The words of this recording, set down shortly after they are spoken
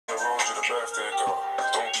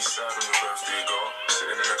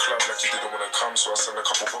She didn't want to come, so I sent a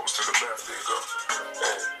couple bottles to the birthday girl.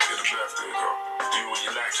 Hey, to the birthday girl. Do what you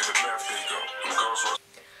like to the birthday girl. The girls were...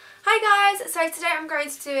 Hi guys, so today I'm going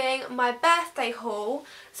to be doing my birthday haul.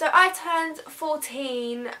 So I turned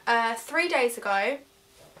 14 3 days ago,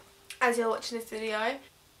 as you're watching this video.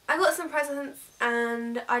 I got some presents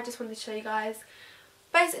and I just wanted to show you guys.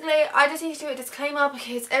 Basically, I just need to do a disclaimer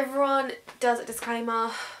because everyone does a disclaimer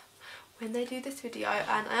when they do this video,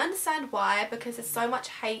 and I understand why, because there's so much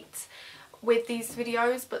hate with these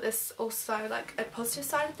videos, but there's also like a positive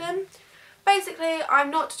side of them. Basically,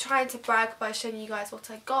 I'm not trying to brag by showing you guys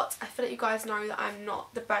what I got. I feel like you guys know that I'm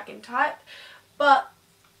not the bragging type. But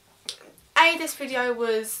A, this video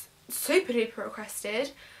was super duper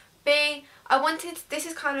requested. B, I wanted, this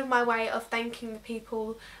is kind of my way of thanking the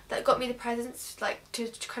people that got me the presents, like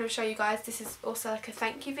to kind of show you guys this is also like a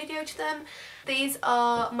thank you video to them. These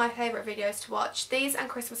are my favourite videos to watch. These and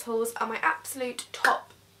Christmas hauls are my absolute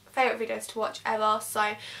top favourite videos to watch ever.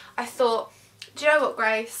 So I thought, do you know what,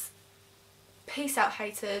 Grace? Peace out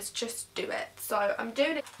haters, just do it. So I'm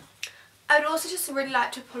doing it. I would also just really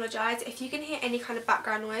like to apologise if you can hear any kind of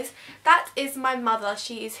background noise. That is my mother.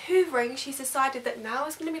 She is hoovering. She's decided that now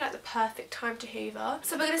is going to be like the perfect time to hoover.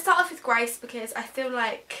 So we're going to start off with Grace because I feel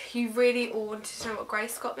like you really all wanted to know what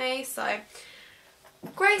Grace got me. So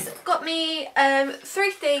Grace got me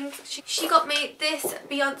 3 things. She got me this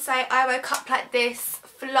Beyonce I Woke Up Like This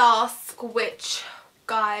flask, which,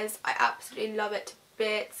 guys, I absolutely love it to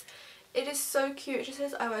bits. It is so cute. It just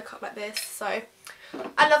says I woke up like this, so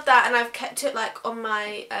I love that, and I've kept it like on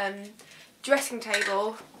my dressing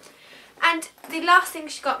table. And the last thing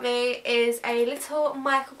she got me is a little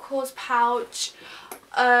Michael Kors pouch,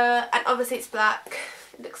 and obviously it's black.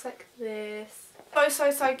 It looks like this.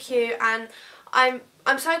 So cute, and I'm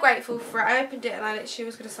so grateful for it. I opened it and I literally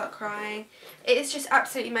was going to start crying. It is just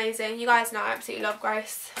absolutely amazing. You guys know I absolutely love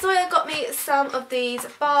Grace. Zoya got me some of these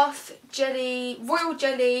bath jelly, royal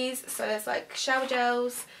jellies. So there's like shower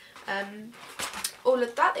gels, all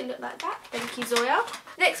of that. They look like that. Thank you, Zoya.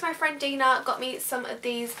 Next, my friend Dina got me some of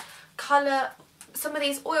these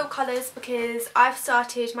oil colours because I've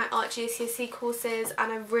started my art GCSE courses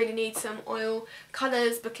and I really need some oil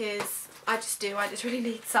colours because I just really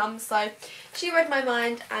need some. So she read my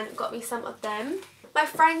mind and got me some of them. My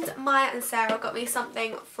friends Maya and Sarah got me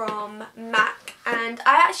something from MAC, and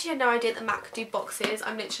I actually had no idea that MAC do boxes.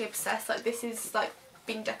 I'm literally obsessed. Like, this is like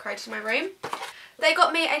being decorated in my room. They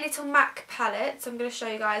got me a little MAC palette, so I'm going to show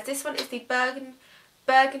you guys. This one is the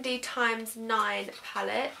Burgundy x 9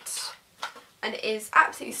 palette, and it is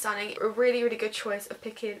absolutely stunning. A really good choice of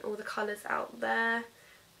picking all the colours out there.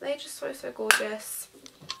 They're just so gorgeous.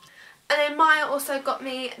 And then Maya also got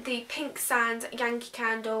me the Pink Sands Yankee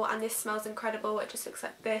candle, and this smells incredible. It just looks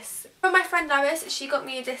like this. From my friend Lois, she got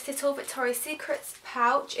me this little Victoria's Secrets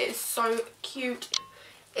pouch. It is so cute.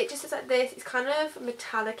 It just looks like this. It's kind of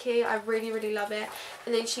metallic-y. I really love it.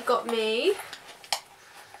 And then she got me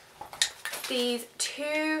these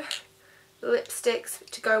 2 lipsticks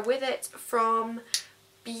to go with it from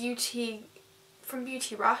Beauty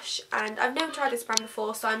Rush, and I've never tried this brand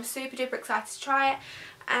before, so I'm super duper excited to try it.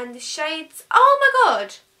 And the shades, oh my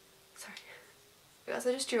god, sorry guys,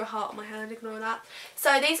 I just drew a heart on my hand, ignore that.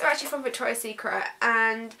 So these are actually from Victoria's Secret,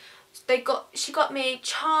 and she got me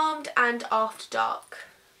Charmed and After Dark,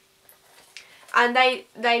 and they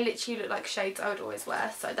literally look like shades I would always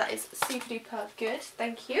wear, so that is super duper good.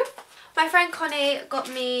 Thank you. My friend Connie got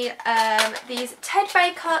me these Ted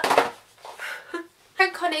Baker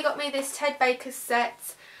this Ted Baker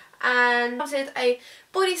set, and I wanted a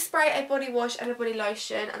body spray, a body wash and a body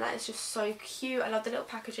lotion, and that is just so cute. I love the little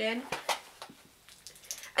packaging.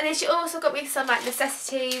 And then she also got me some like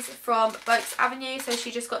necessities from Boakes Avenue, so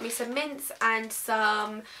she just got me some mints and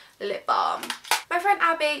some lip balm. My friend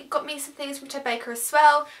Abby got me some things from Ted Baker as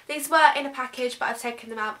well. These were in a package, but I've taken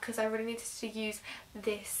them out because I really needed to use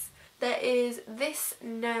this. There is this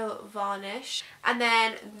nail varnish, and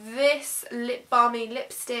then this lip balmy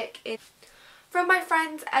lipstick. From my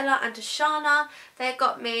friends Ella and Tashana, they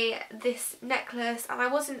got me this necklace, and I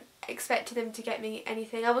wasn't expecting them to get me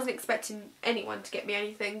anything. I wasn't expecting anyone to get me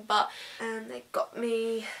anything, but they got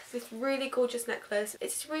me this really gorgeous necklace.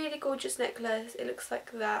 It's a really gorgeous necklace. It looks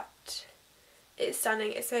like that. It's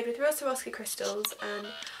stunning. It's made with real Swarovski crystals, and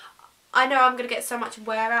I know I'm going to get so much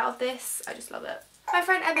wear out of this. I just love it. My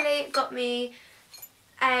friend Emily got me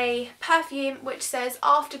a perfume which says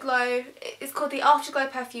Afterglow. It's called the Afterglow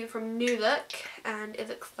perfume from New Look, and it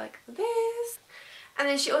looks like this. And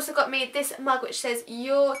then she also got me this mug which says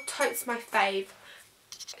Your Totes My Fave.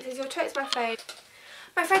 It says Your Totes My Fave.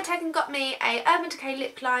 My friend Tegan got me a Urban Decay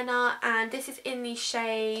lip liner, and this is in the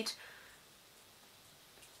shade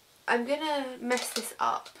I'm gonna mess this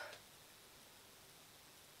up.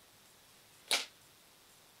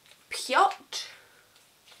 Piot.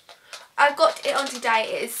 I got it on today.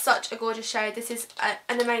 It is such a gorgeous shade. This is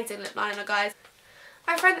an amazing lip liner, guys.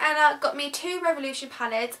 My friend Ella got me 2 Revolution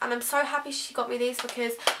palettes, and I'm so happy she got me these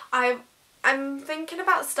because I'm thinking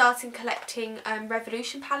about starting collecting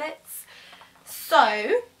Revolution palettes.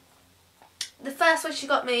 So the first one she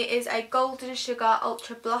got me is a Golden Sugar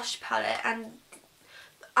Ultra Blush palette, and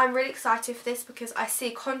I'm really excited for this because I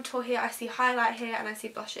see contour here, I see highlight here, and I see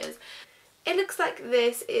blushes. It looks like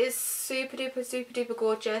this. It is super duper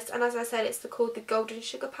gorgeous, and as I said, it's called the Golden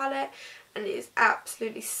Sugar palette, and it is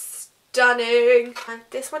absolutely stunning. And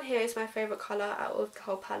this one here is my favourite colour out of the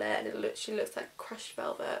whole palette, and it literally looks like crushed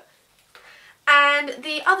velvet. And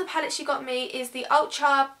the other palette she got me is the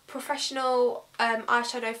Ultra Professional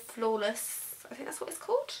Eyeshadow Flawless. I think that's what it's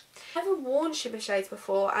called. I've never worn shimmer shades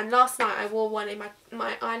before, and last night I wore one in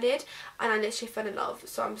my eyelid and I literally fell in love.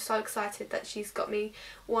 So I'm so excited that she's got me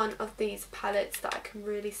one of these palettes that I can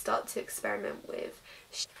really start to experiment with.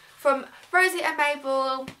 From Rosie and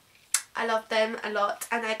Mabel, I love them a lot,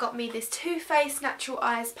 and they got me this Too Faced Natural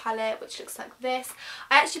Eyes palette, which looks like this.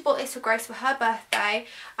 I actually bought this for Grace for her birthday,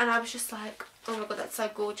 and I was just like, oh my god, that's so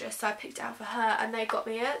gorgeous. So I picked it out for her, and they got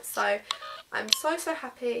me it. So I'm so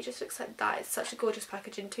happy. It just looks like that. It's such a gorgeous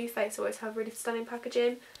packaging. Too Faced always have really stunning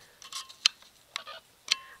packaging.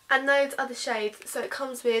 And those other shades. So it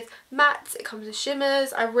comes with mattes, it comes with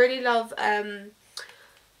shimmers. I really love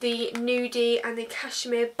the Nudie and the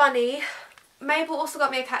Cashmere Bunny. Mabel also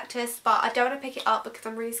got me a cactus, but I don't want to pick it up because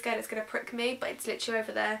I'm really scared it's going to prick me, but it's literally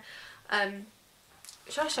over there.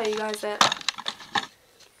 Shall I show you guys it?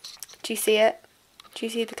 Do you see it? Do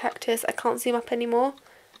you see the cactus? I can't zoom up anymore,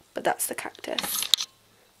 but that's the cactus.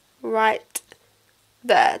 Right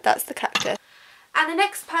there, that's the cactus. And the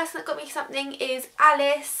next person that got me something is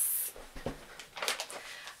Alice.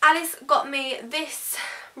 Alice got me this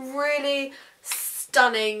really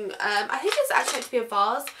stunning, I think it's actually meant to be a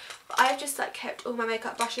vase, but I've just like kept all my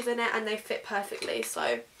makeup brushes in it and they fit perfectly.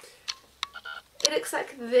 So it looks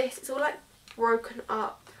like this. It's all like broken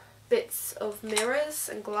up bits of mirrors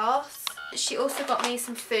and glass. She also got me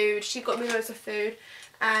some food. She got me loads of food,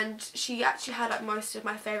 and she actually had like most of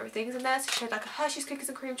my favourite things in there. So she had like a Hershey's Cookies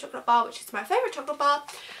and Cream chocolate bar, which is my favourite chocolate bar,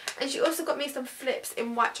 and she also got me some flips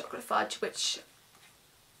in white chocolate fudge, which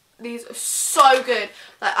these are so good.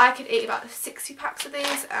 Like I could eat about 60 packs of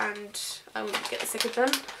these and I wouldn't get sick of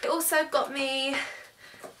them. It also got me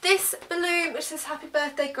this balloon which says Happy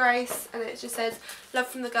Birthday Grace, and it just says love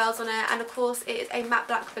from the girls on it, and of course it is a matte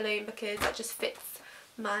black balloon because that just fits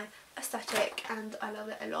my aesthetic and I love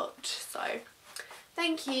it a lot. So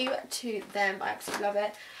thank you to them, I absolutely love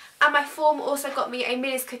it. And my form also got me a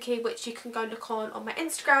Millie's cookie, which you can go look on my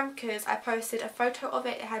Instagram because I posted a photo of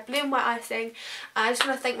it. It had blue and white icing. I just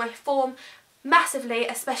want to thank my form massively,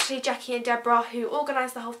 especially Jackie and Deborah, who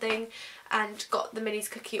organised the whole thing and got the Millie's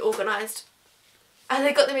cookie organised. And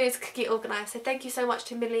they got the Millie's cookie organised. So thank you so much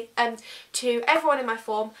to Millie and to everyone in my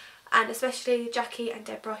form, and especially Jackie and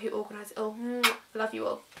Deborah who organised it all. Love you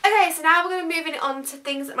all. Okay, so now we're going to be moving on to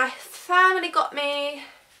things that my family got me.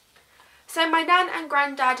 So my nan and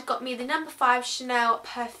granddad got me the No. 5 Chanel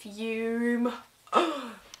perfume.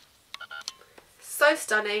 So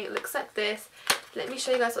stunning. It looks like this. Let me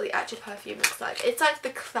show you guys what the actual perfume looks like. It's like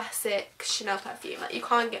the classic Chanel perfume. Like you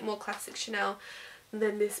can't get more classic Chanel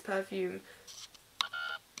than this perfume.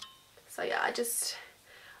 So yeah, I just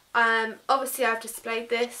obviously I've displayed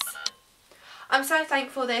this. I'm so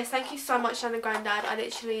thankful for this. Thank you so much, Nan and Grandad. I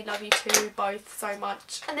literally love you two both so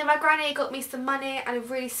much. And then my granny got me some money and a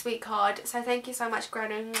really sweet card. So thank you so much,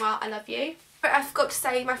 Granny. Mwah, I love you. But I forgot to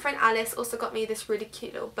say, my friend Alice also got me this really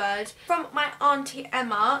cute little bird. From my auntie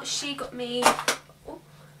Emma, she got me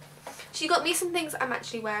some things I'm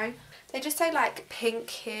actually wearing. They just say like pink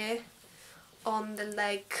here on the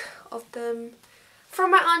leg of them.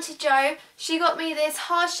 From my auntie Jo, she got me this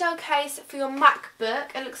hard shell case for your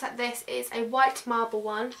MacBook. It looks like this. It's a white marble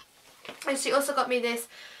one. And she also got me this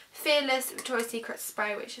Fearless Victoria's Secret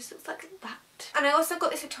spray, which just looks like that. And I also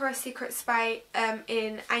got this Victoria's Secret spray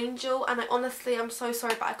in Angel, and I'm so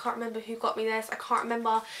sorry, but I can't remember who got me this. I can't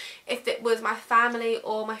remember if it was my family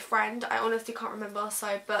or my friend. I honestly can't remember,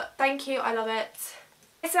 so, but thank you, I love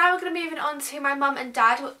it. So now we're going to be moving on to my mum and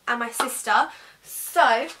dad and my sister.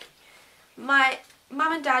 So, my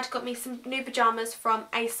Mum and Dad got me some new pyjamas from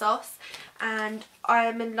ASOS, and I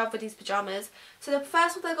am in love with these pyjamas. So the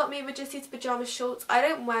first one they got me were just these pyjama shorts. I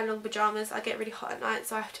don't wear long pyjamas, I get really hot at night,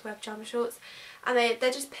 so I have to wear pyjama shorts. And they're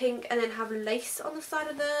just pink and then have lace on the side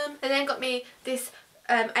of them. They then got me this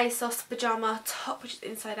ASOS pyjama top, which is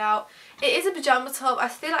inside out. It is a pyjama top. I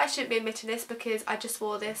feel like I shouldn't be admitting this because I just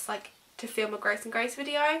wore this like to film a Grace and Grace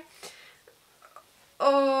video.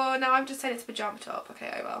 Oh, now I'm just saying it's a pyjama top.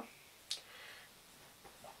 Okay, oh well.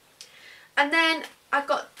 And then I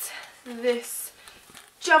got this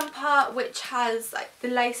jumper which has like the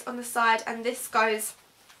lace on the side, and this goes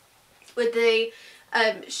with the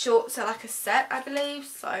shorts are like a set, I believe.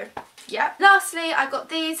 So yeah. Lastly, I got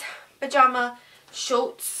these pyjama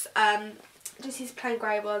shorts, just these plain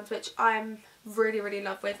grey ones, which I'm really in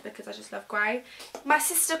love with because I just love grey. My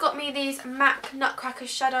sister got me these MAC Nutcracker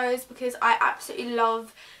shadows because I absolutely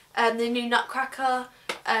love the new Nutcracker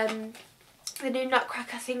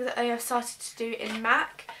things that they have started to do in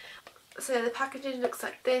MAC. So the packaging looks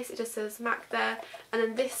like this. It just says MAC there, and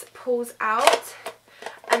then this pulls out,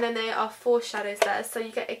 and then there are 4 shadows there. So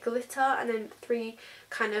you get a glitter and then 3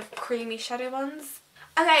 kind of creamy shadow ones.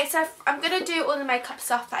 Okay, so I'm going to do all the makeup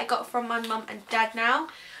stuff that I got from my mum and dad now.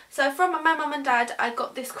 So from my mum and dad, I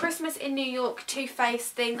got this Christmas in New York Too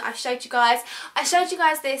Faced thing that I showed you guys. I showed you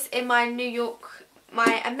guys this in my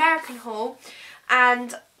my American haul,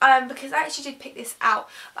 and because I actually did pick this out,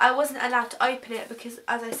 but I wasn't allowed to open it because,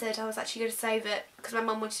 as I said, I was actually going to save it because my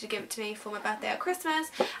mum wanted to give it to me for my birthday or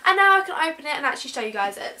Christmas, and now I can open it and actually show you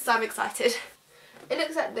guys it, so I'm excited. It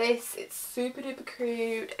looks like this. It's super duper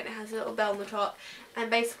cute, and it has a little bell on the top, and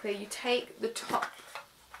basically you take the top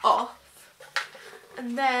off,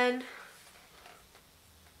 and then,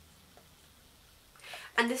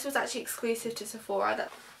 and this was actually exclusive to Sephora.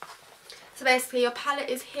 So basically your palette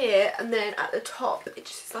is here, and then at the top it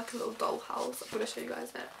just is like a little dollhouse. I'm going to show you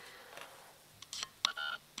guys it.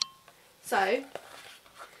 So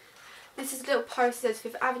this is a little poster that says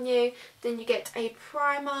Fifth Avenue. Then you get a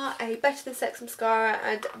primer, a Better Than Sex mascara,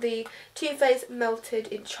 and the Too Faced Melted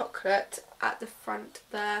in Chocolate at the front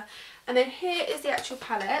there. And then here is the actual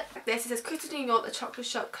palette. This, it says Christmas New York, the Chocolate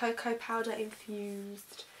Shop Cocoa Powder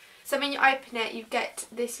Infused. So when you open it, you get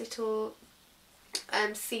this little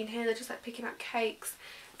scene here. They're just like picking up cakes.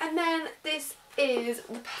 And then this is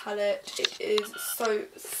the palette. It is so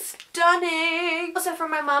stunning. Also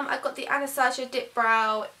from my mum, I got the Anastasia Dip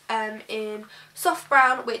Brow in Soft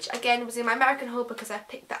Brown, which again was in my American haul because I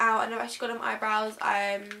picked that out and I've actually got on my eyebrows.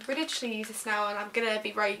 I'm religiously use this now, and I'm going to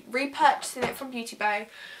be repurchasing it from Beauty Bay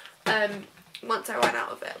once I run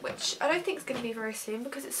out of it, which I don't think is going to be very soon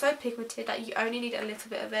because it's so pigmented that you only need a little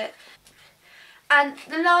bit of it. And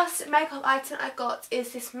the last makeup item I got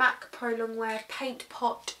is this MAC Pro Longwear Paint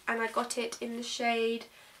Pot, and I got it in the shade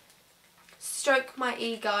Stroke My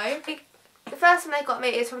Ego. The first one they got me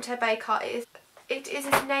is from Ted Baker. It is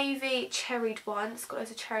this navy cherried one. It's got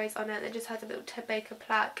loads of cherries on it, and it just has a little Ted Baker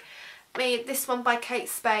plaque. I mean, this one by Kate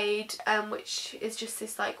Spade, which is just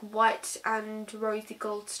this like white and rosy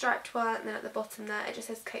gold striped one, and then at the bottom there it just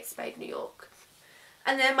says Kate Spade New York.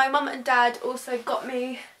 And then my mum and dad also got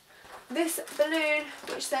me this balloon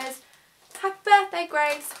which says Happy Birthday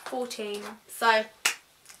Grace 14. So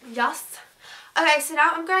yes. Okay, so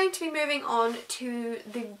now I'm going to be moving on to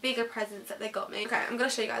the bigger presents that they got me. Okay, I'm going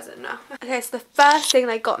to show you guys it now. Okay, so the first thing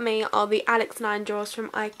they got me are the Alex 9 drawers from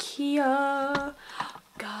IKEA.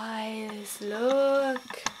 Guys,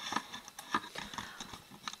 look.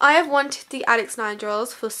 I have wanted the Alex 9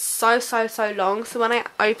 drawers for so long, so when I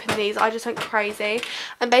open these I just went crazy.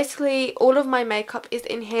 And basically all of my makeup is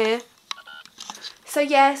in here. So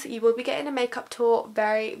yes, you will be getting a makeup tour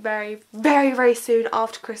very soon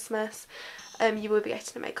after Christmas. You will be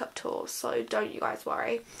getting a makeup tour, so don't you guys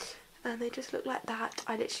worry. And they just look like that.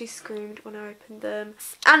 I literally screamed when I opened them.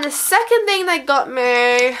 And the second thing they got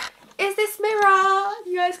me is this mirror.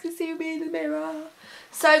 You guys can see me in the mirror.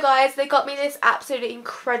 So guys, they got me this absolutely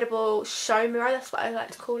incredible show mirror. That's what I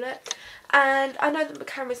like to call it. And I know that the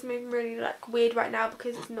camera's moving really like weird right now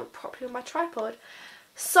because it's not properly on my tripod.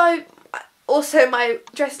 So also my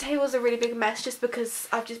dressing table is a really big mess just because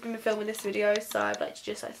I've just been filming this video, so I've like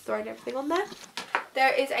just like thrown everything on there.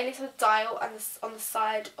 There is a little dial on the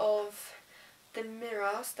side of the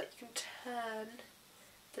mirror so that you can turn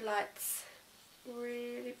the lights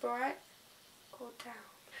really bright or down.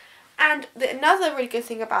 And another really good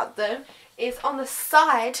thing about them is on the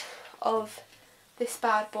side of this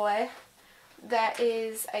bad boy there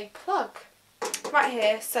is a plug right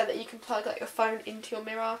here so that you can plug like your phone into your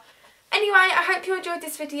mirror. Anyway, I hope you enjoyed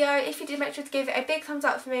this video. If you did, make sure to give it a big thumbs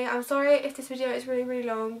up for me. I'm sorry if this video is really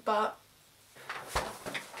long, but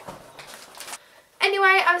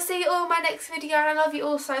anyway, I'll see you all in my next video, and I love you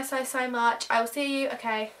all so much. I will see you.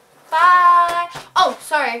 Okay, bye. Oh,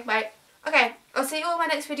 sorry, wait. Okay, I'll see you all in my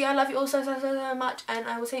next video. I love you all so much, and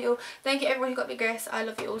I will see you all. Thank you everyone who got me Grace. I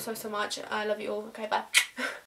love you all so much. I love you all. Okay, bye.